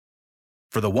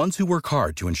For the ones who work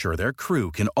hard to ensure their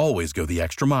crew can always go the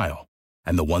extra mile,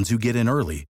 and the ones who get in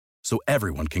early so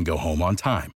everyone can go home on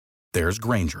time, there's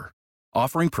Grainger,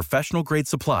 offering professional-grade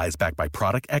supplies backed by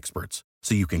product experts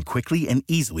so you can quickly and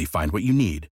easily find what you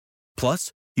need.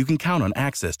 Plus, you can count on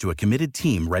access to a committed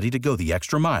team ready to go the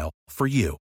extra mile for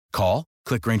you. Call,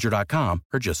 click Grainger.com,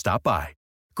 or just stop by.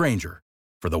 Grainger,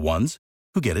 for the ones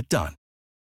who get it done.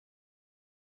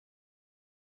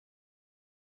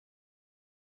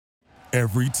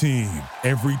 Every team,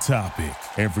 every topic,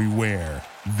 everywhere.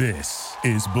 This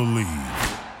is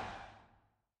Believe.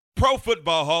 Pro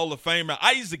Football Hall of Famer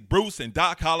Isaac Bruce and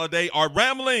Doc Holliday are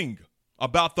rambling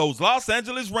about those Los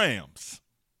Angeles Rams.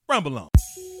 Ramble on.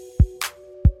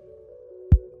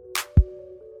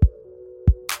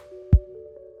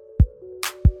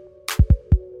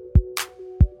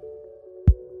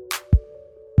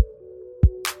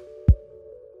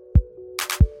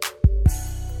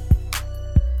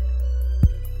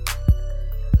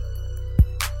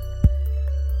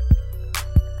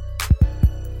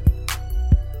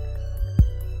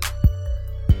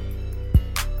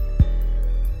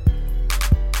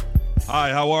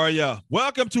 Hi, how are you?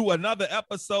 Welcome to another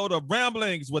episode of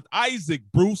Ramblings with Isaac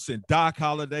Bruce and Doc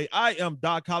Holliday. I am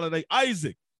Doc Holliday.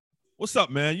 Isaac, what's up,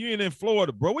 man? You ain't in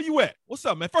Florida, bro. Where you at? What's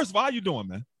up, man? First of all, how you doing,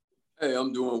 man? Hey,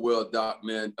 I'm doing well, Doc,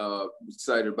 man.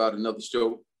 Excited about another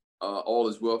show. All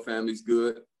is well, family's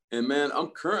good. And, man, I'm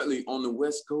currently on the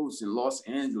West Coast in Los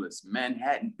Angeles,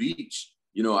 Manhattan Beach.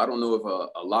 You know, I don't know if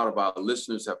a lot of our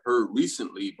listeners have heard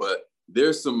recently, but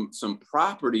there's some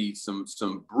property, some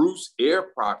Bruce Air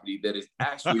property that is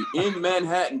actually in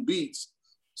Manhattan Beach.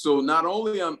 So not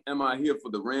only am I here for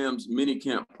the Rams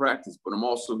minicamp practice, but I'm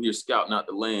also here scouting out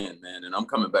the land, man. And I'm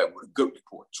coming back with a good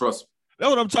report. Trust me. That's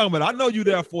what I'm talking about. I know you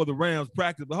there for the Rams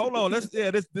practice, but hold on.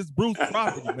 This Bruce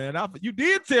property, man. You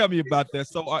did tell me about that.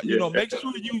 So, you know, make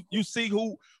sure you see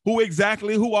who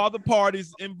are the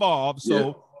parties involved.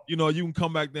 So, you know, you can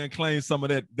come back there and claim some of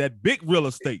that big real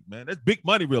estate, man. That's big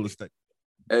money real estate.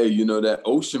 Hey, you know, that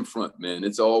oceanfront, man,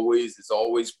 it's always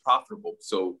profitable.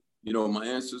 So, you know, my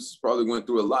ancestors probably went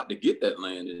through a lot to get that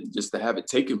land, and just to have it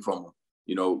taken from them.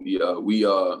 You know, we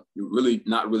really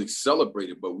not really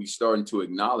celebrated, but we starting to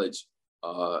acknowledge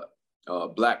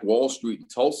Black Wall Street in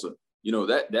Tulsa. You know,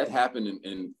 that happened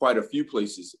in quite a few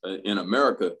places in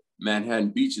America. Manhattan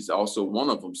Beach is also one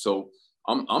of them. So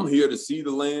I'm here to see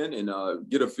the land and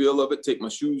get a feel of it, take my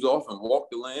shoes off and walk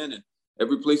the land, and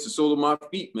every place the sole of my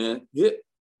feet, man,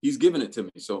 he's giving it to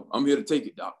me. So I'm here to take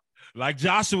it, Doc. Like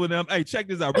Joshua and them. Hey, check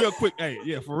this out real quick. Hey,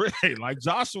 yeah, for real. Hey, like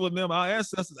Joshua and them, our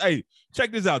ancestors. Hey,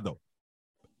 check this out, though.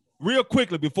 Real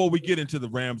quickly before we get into the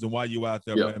Rams and why you out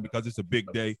there, man, because it's a big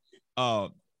day.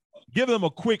 Give them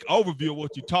a quick overview of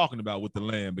what you're talking about with the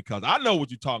land, because I know what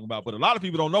you're talking about, but a lot of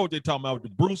people don't know what they're talking about with the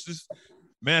Bruces,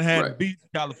 Manhattan Beach,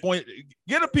 California.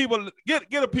 Get the people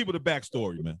the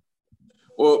backstory, man.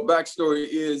 Well, backstory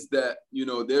is that, you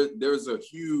know, there's a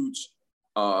huge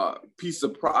piece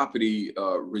of property,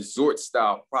 resort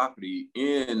style property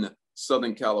in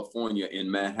Southern California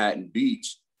in Manhattan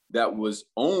Beach that was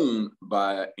owned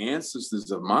by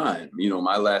ancestors of mine. You know,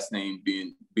 my last name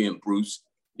being Bruce,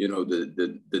 you know,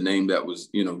 the name that was,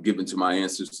 you know, given to my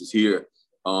ancestors here.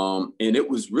 And it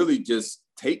was really just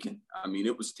taken. I mean,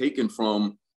 it was taken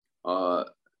from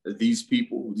these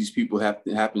people. These people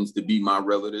happens to be my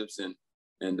relatives, and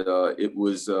it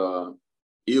was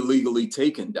illegally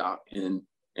taken, Doc.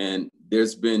 And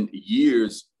there's been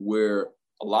years where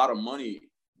a lot of money,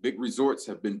 big resorts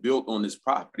have been built on this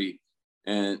property,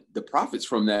 and the profits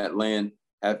from that land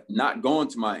have not gone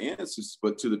to my ancestors,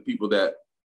 but to the people that,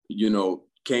 you know,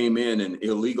 came in and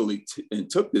illegally and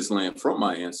took this land from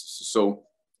my ancestors. So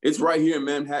it's right here in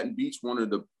Manhattan Beach, one of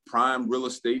the prime real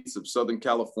estates of Southern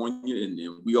California. And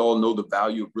we all know the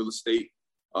value of real estate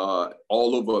all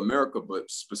over America, but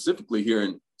specifically here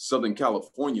in Southern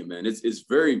California, man, it's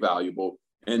very valuable.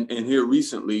 And here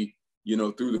recently, you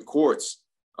know, through the courts,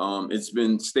 it's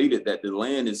been stated that the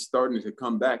land is starting to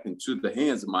come back into the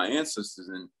hands of my ancestors,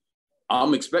 and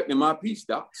I'm expecting my piece,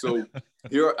 Doc. So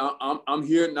here I'm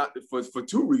here not for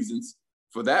two reasons.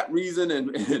 For that reason,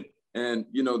 and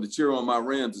you know, the cheer on my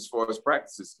Rams as far as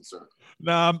practice is concerned.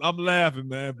 Nah, I'm laughing,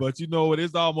 man. But you know,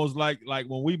 it's almost like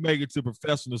when we make it to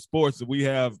professional sports and we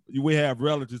have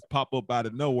relatives pop up out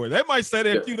of nowhere. They might say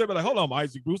that to you. They'll be like, "Hold on,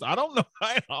 Isaac Bruce. I don't know.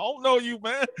 I don't know you,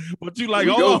 man." But you like,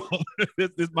 hold on,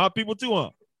 this my people too,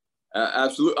 huh?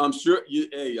 Absolutely. I'm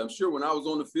sure when I was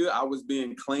on the field, I was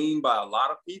being claimed by a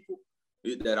lot of people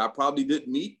that I probably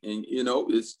didn't meet, and you know,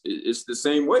 it's the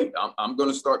same way. I'm going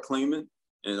to start claiming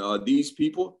and these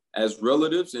people as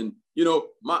relatives, and you know,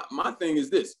 my thing is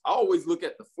this. I always look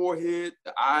at the forehead,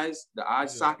 the eye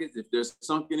sockets. If they're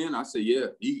sunken in, I say, yeah,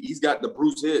 he's got the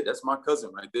Bruce head. That's my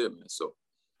cousin right there, man. So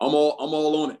I'm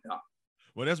all on it, Doc.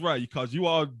 Well, that's right, because you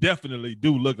all definitely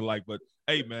do look alike. But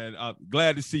hey, man, I'm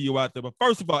glad to see you out there. But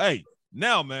first of all, hey,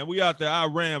 now, man, we out there, our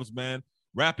Rams, man,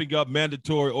 wrapping up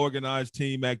mandatory organized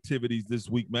team activities this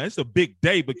week, man. It's a big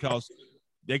day because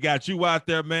they got you out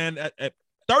there, man. At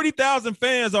 30,000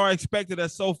 fans are expected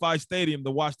at SoFi Stadium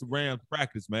to watch the Rams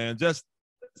practice, man. Just,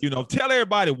 you know, tell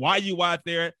everybody why you out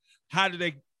there. How did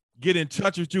they get in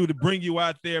touch with you to bring you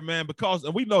out there, man? Because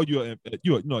we know you're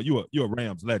a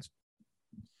Rams legend.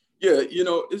 Yeah, you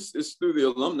know, it's through the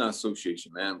Alumni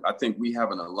Association, man. I think we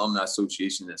have an Alumni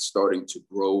Association that's starting to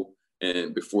grow,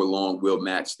 and before long, we'll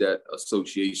match that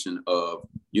association of,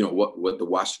 you know, what the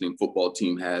Washington football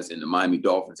team has and the Miami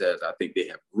Dolphins has. I think they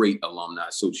have great alumni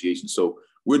associations. So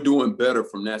we're doing better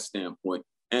from that standpoint.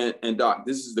 And Doc,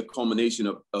 this is the culmination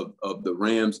of the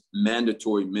Rams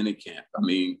mandatory minicamp. I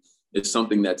mean, it's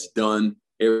something that's done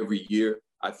every year.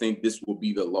 I think this will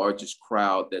be the largest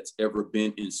crowd that's ever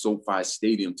been in SoFi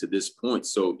Stadium to this point.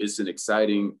 So it's an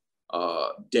exciting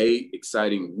day,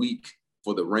 exciting week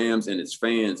for the Rams and its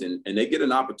fans. And they get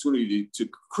an opportunity to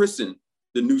christen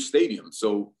the new stadium.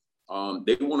 So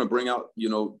they want to bring out, you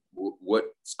know,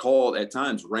 what's called at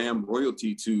times Ram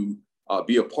royalty to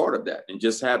be a part of that and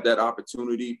just have that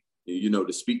opportunity, you know,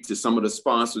 to speak to some of the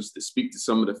sponsors, to speak to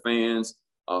some of the fans.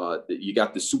 You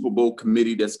got the Super Bowl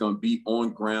committee that's going to be on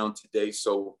ground today.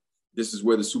 So this is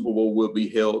where the Super Bowl will be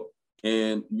held.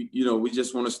 And, you know, we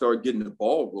just want to start getting the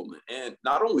ball rolling. And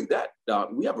not only that, Doc,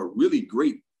 we have a really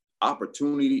great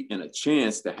opportunity and a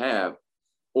chance to have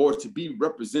or to be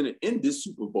represented in this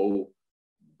Super Bowl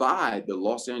by the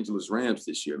Los Angeles Rams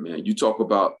this year, man. You talk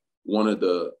about one of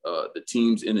the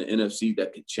teams in the NFC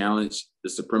that could challenge the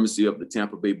supremacy of the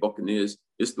Tampa Bay Buccaneers.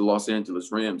 It's the Los Angeles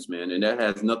Rams, man. And that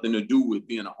has nothing to do with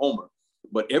being a homer,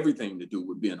 but everything to do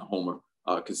with being a homer,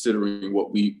 considering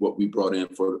what we brought in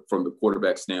from the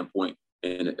quarterback standpoint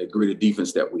and a greater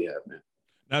defense that we have, man.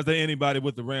 Now, is there anybody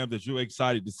with the Rams that you're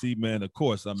excited to see, man? Of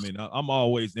course, I mean, I'm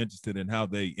always interested in how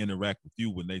they interact with you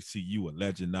when they see you, a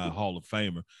legend, now a Hall of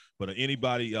Famer. But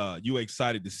anybody you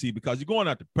excited to see? Because you're going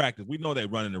out to practice. We know they're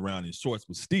running around in shorts,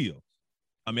 but still,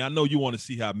 I mean, I know you want to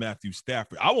see how Matthew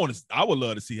Stafford. I would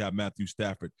love to see how Matthew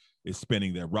Stafford is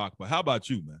spinning that rock. But how about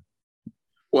you, man?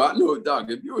 Well, I know, Doc,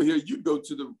 if you were here, you'd go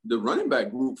to the running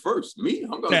back group first. Me,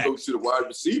 I'm going to go to the wide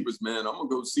receivers, man. I'm going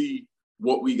to go see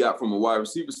what we got from a wide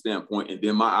receiver standpoint. And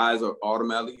then my eyes are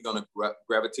automatically going to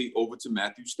gravitate over to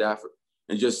Matthew Stafford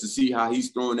and just to see how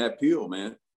he's throwing that pill,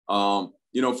 man.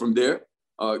 You know, from there,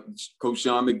 Coach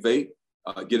Sean McVay,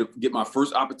 get my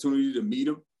first opportunity to meet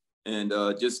him and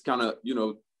just kind of, you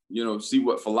know, see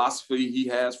what philosophy he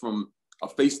has from a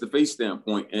face-to-face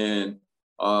standpoint and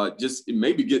just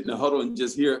maybe get in the huddle and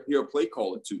just hear a play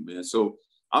call or two, man. So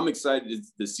I'm excited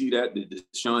to see that, the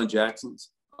Deshaun Jacksons,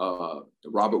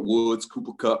 Robert Woods,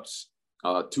 Cooper Kupps,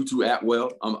 Tutu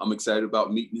Atwell. I'm excited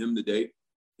about meeting him today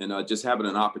and just having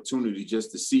an opportunity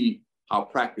just to see how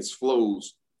practice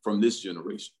flows from this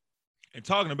generation. And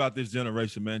talking about this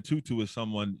generation, man, Tutu is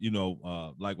someone, you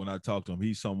know, like when I talk to him,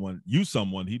 he's someone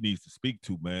he needs to speak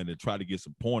to, man, and try to get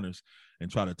some pointers and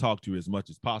try to talk to you as much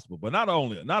as possible. But not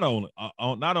only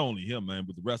him, man,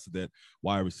 but the rest of that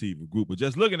wide receiver group. But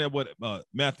just looking at what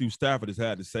Matthew Stafford has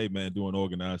had to say, man, during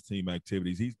organized team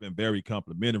activities, he's been very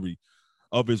complimentary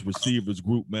of his receivers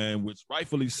group, man, which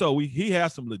rightfully so. He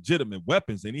has some legitimate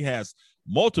weapons and he has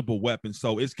multiple weapons.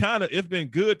 So it's been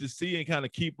good to see and kind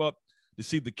of keep up to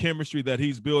see the chemistry that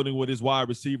he's building with his wide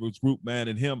receivers group, man,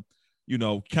 and him, you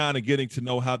know, kind of getting to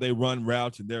know how they run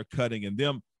routes and their cutting and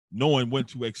them knowing when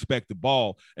to expect the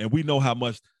ball. And we know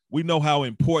how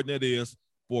important it is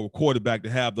for a quarterback to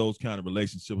have those kind of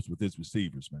relationships with his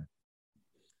receivers, man.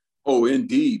 Oh,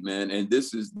 indeed, man. And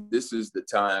this is the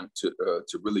time to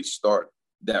really start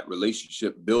that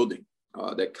relationship building,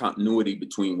 that continuity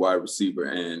between wide receiver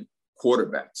and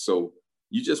quarterback. So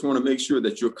you just want to make sure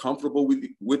that you're comfortable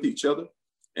with each other.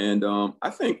 And I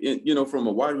think, you know, from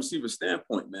a wide receiver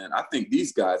standpoint, man, I think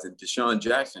these guys, and Deshaun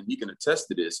Jackson, he can attest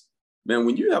to this, man.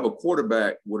 When you have a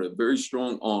quarterback with a very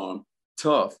strong arm,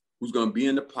 tough, who's going to be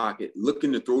in the pocket,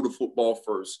 looking to throw the football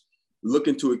first,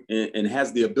 looking to and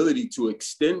has the ability to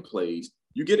extend plays,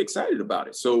 you get excited about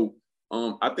it. So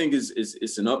I think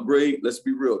it's an upgrade. Let's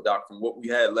be real, Doc, from what we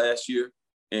had last year.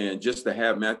 And just to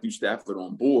have Matthew Stafford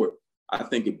on board, I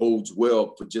think it bodes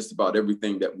well for just about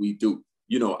everything that we do.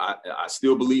 You know, I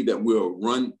still believe that we'll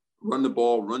run the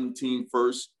ball, run the team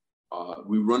first.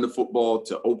 We run the football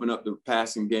to open up the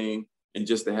passing game, and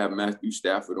just to have Matthew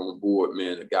Stafford on board,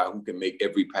 man, a guy who can make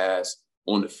every pass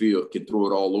on the field, can throw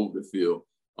it all over the field.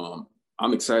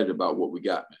 I'm excited about what we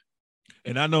got, man.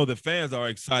 And I know the fans are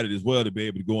excited as well to be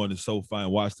able to go into SoFi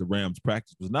and watch the Rams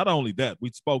practice. But not only that,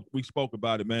 we spoke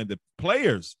about it, man. The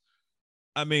players,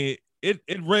 I mean, it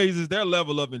raises their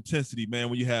level of intensity, man,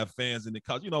 when you have fans in the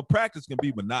cause. Practice can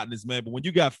be monotonous, man, but when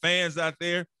you got fans out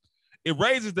there, it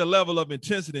raises the level of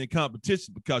intensity and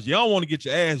competition because you don't want to get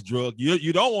your ass drugged.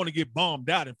 You don't want to get bombed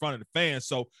out in front of the fans.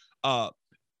 So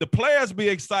the players be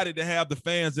excited to have the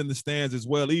fans in the stands as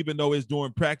well, even though it's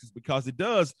during practice, because it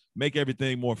does make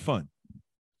everything more fun.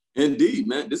 Indeed,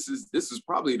 man. This is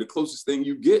probably the closest thing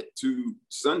you get to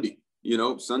Sunday.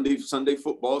 Sunday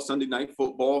football, Sunday night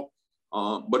football.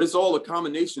 But it's all a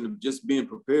combination of just being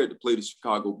prepared to play the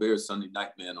Chicago Bears Sunday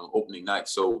night, man, on opening night.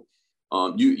 So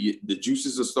the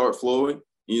juices will start flowing.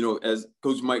 As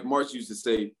Coach Mike Martz used to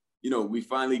say, we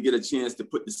finally get a chance to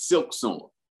put the silks on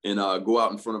and go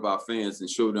out in front of our fans and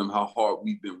show them how hard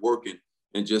we've been working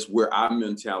and just where our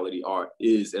mentality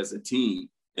is as a team.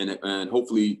 And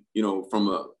hopefully,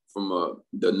 from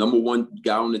the number one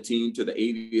guy on the team to the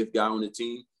 80th guy on the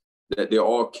team, that they're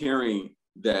all carrying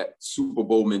that Super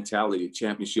Bowl mentality,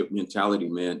 championship mentality,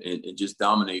 man, and just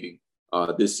dominating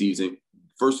this season.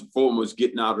 First and foremost,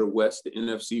 getting out of the West, the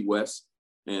NFC West,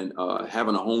 and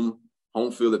having a home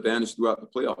field advantage throughout the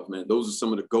playoffs, man. Those are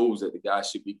some of the goals that the guys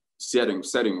should be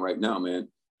setting right now, man.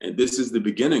 And this is the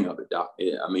beginning of it, Doc.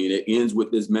 I mean, it ends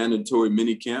with this mandatory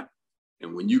mini camp.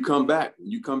 And when you come back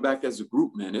as a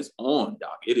group, man, it's on,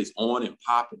 Doc. It is on and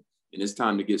popping, and it's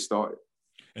time to get started.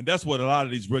 And that's what a lot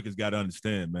of these rookies got to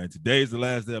understand, man. Today is the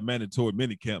last day of mandatory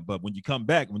minicamp, but when you come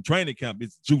back, when training camp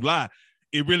is July,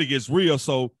 it really gets real.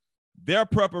 So their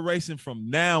preparation from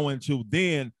now until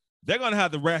then, they're going to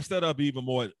have to ratchet that up even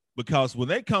more because when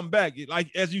they come back,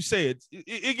 like as you said,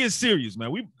 it gets serious,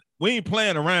 man. We ain't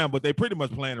playing around, but they pretty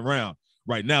much playing around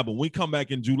right now. But when we come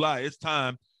back in July, it's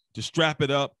time to strap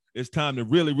it up. It's time to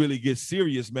really, really get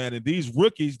serious, man. And these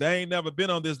rookies, they ain't never been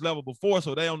on this level before,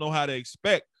 so they don't know how to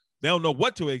expect. They don't know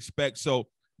what to expect. So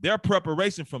their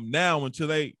preparation from now until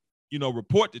they,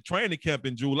 report to training camp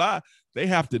in July, they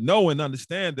have to know and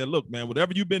understand that, look, man,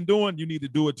 whatever you've been doing, you need to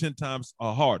do it 10 times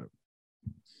harder.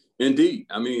 Indeed.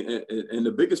 I mean, and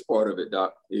the biggest part of it,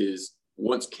 Doc, is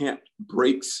once camp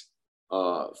breaks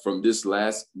from this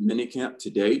last mini camp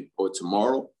today or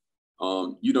tomorrow,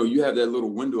 you have that little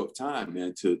window of time,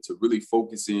 man, to really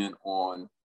focus in on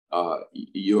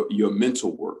your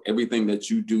mental work, everything that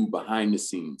you do behind the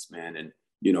scenes, man. And,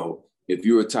 if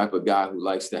you're a type of guy who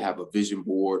likes to have a vision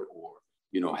board or,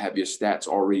 have your stats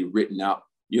already written out,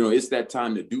 it's that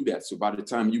time to do that. So by the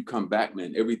time you come back,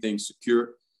 man, everything's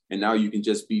secure. And now you can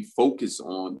just be focused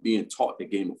on being taught the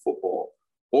game of football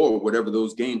or whatever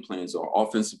those game plans are,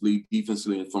 offensively,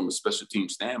 defensively, and from a special team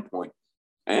standpoint.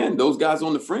 And those guys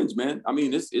on the fringe, man, I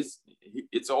mean, it's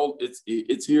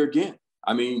here again.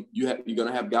 I mean, you're going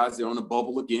to have guys that are on the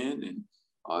bubble again,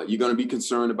 and you're going to be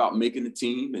concerned about making the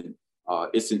team. And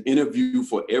it's an interview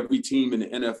for every team in the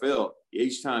NFL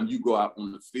each time you go out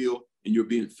on the field and you're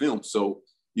being filmed. So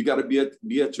you got to be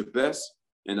at your best,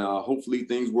 and hopefully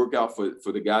things work out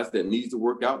for the guys that needs to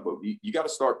work out. But you got to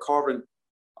start carving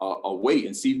a way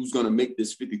and see who's going to make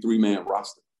this 53-man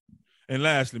roster. And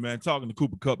lastly, man, talking to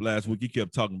Cooper Kupp last week, he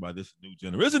kept talking about this new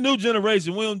generation. It's a new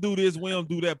generation. We don't do this, we don't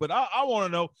do that. But I want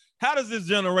to know, how does this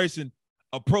generation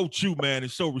approach you, man,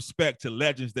 and show respect to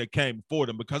legends that came before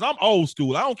them? Because I'm old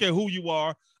school. I don't care who you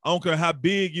are. I don't care how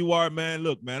big you are, man.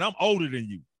 Look, man, I'm older than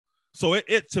you. So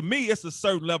it to me, it's a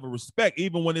certain level of respect.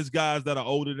 Even when it's guys that are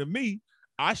older than me,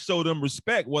 I show them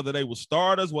respect, whether they were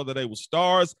starters, whether they were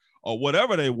stars, or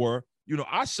whatever they were.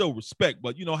 I show respect.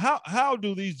 But, how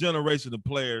do these generation of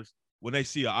players, when they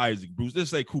see an Isaac Bruce, let's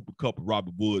say Cooper Kupp or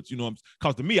Robert Woods,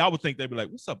 because to me, I would think they'd be like,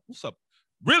 what's up?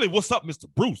 Really, what's up, Mr.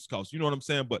 Bruce? Because you know what I'm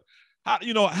saying? But how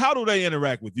do they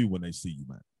interact with you when they see you,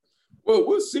 man? Well,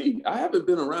 we'll see. I haven't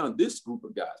been around this group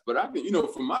of guys, but I can,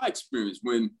 from my experience,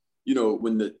 when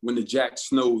the Jack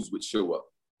Snows would show up,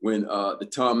 when the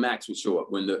Tom Max would show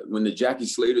up, when the Jackie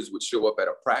Slaters would show up at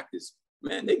a practice,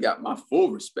 man, they got my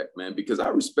full respect, man, because I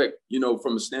respect,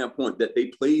 from a standpoint that they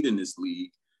played in this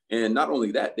league. And not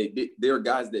only that, they're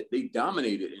guys that they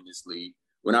dominated in this league.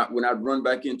 When I'd run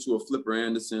back into a Flipper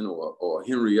Anderson or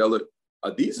Henry Ellett,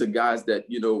 these are guys that,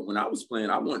 when I was playing,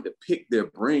 I wanted to pick their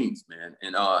brains, man,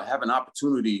 and have an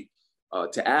opportunity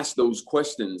to ask those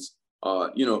questions.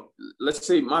 Let's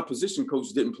say my position coach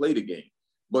didn't play the game,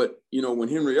 but, when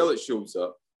Henry Ellett shows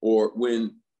up or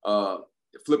when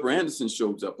Flipper Anderson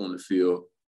shows up on the field,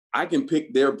 I can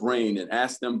pick their brain and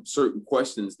ask them certain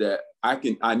questions that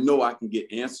I know I can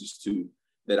get answers to,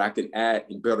 that I can add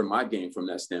and better my game from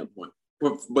that standpoint.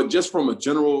 but just from a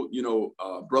general,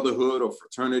 brotherhood or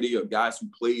fraternity of guys who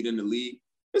played in the league,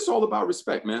 it's all about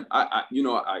respect, man. I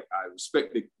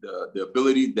respect the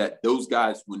ability that those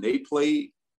guys, when they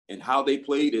played and how they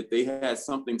played, if they had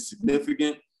something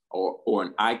significant or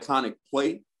an iconic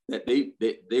play that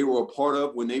they were a part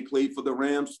of when they played for the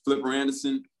Rams, Flipper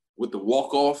Anderson with the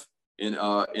walk-off in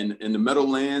the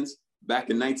Meadowlands back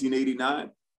in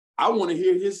 1989. I want to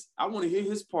hear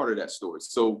his part of that story.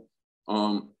 So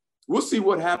we'll see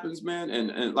what happens, man.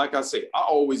 And like I say, I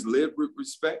always live with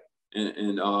respect,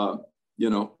 and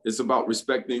it's about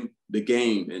respecting the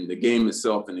game and the game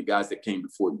itself and the guys that came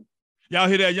before you. Y'all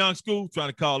hear that, young school? Trying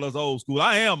to call us old school.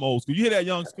 I am old school. You hear that,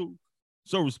 young school?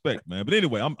 Show respect, man. But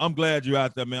anyway, I'm glad you're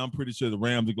out there, man. I'm pretty sure the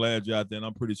Rams are glad you're out there, and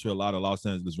I'm pretty sure a lot of Los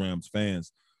Angeles Rams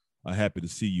fans are happy to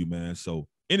see you, man. So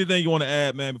anything you want to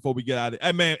add, man, before we get out of it?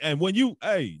 Hey, man, and when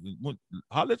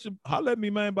holler at me,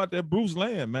 man, about that Bruce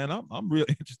Land, man. I'm real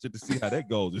interested to see how that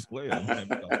goes as well, man.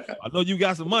 I know you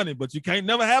got some money, but you can't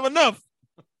never have enough.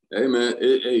 Hey, man,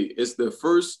 it's the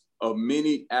first of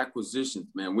many acquisitions,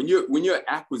 man. When you're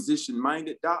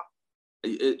acquisition-minded, Doc,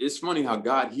 it's funny how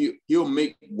God, he'll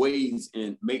make ways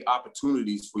and make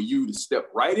opportunities for you to step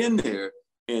right in there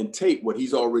and take what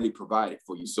he's already provided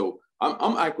for you. So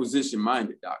I'm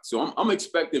acquisition-minded, Doc. So I'm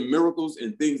expecting miracles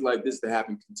and things like this to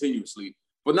happen continuously,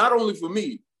 but not only for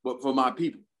me, but for my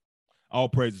people. All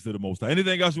praises to the Most High.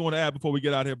 Anything else you want to add before we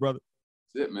get out here, brother?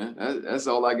 That's it, man. That's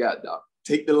all I got, Doc.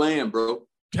 Take the land, bro.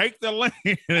 Take the land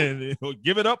and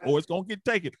give it up, or it's going to get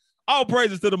taken. All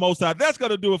praises to the Most High. That's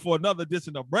going to do it for another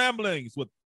edition of Ramblings with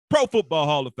Pro Football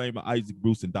Hall of Famer Isaac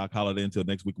Bruce and Doc Holliday. Until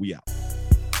next week, we out.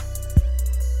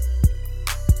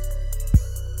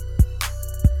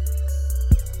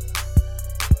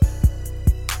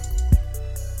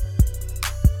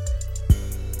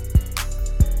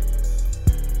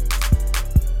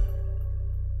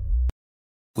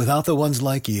 Without the ones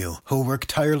like you, who work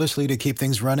tirelessly to keep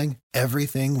things running,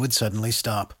 everything would suddenly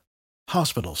stop.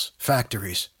 Hospitals,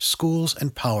 factories, schools,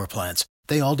 and power plants,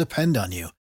 they all depend on you.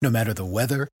 No matter the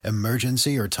weather,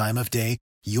 emergency, or time of day,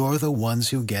 you're the ones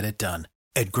who get it done.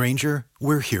 At Grainger,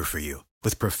 we're here for you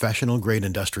with professional-grade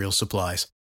industrial supplies.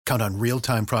 Count on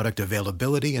real-time product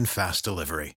availability and fast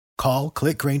delivery. Call,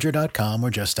 click Grainger.com, or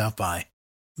just stop by.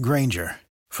 Grainger,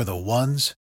 for the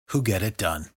ones who get it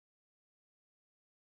done.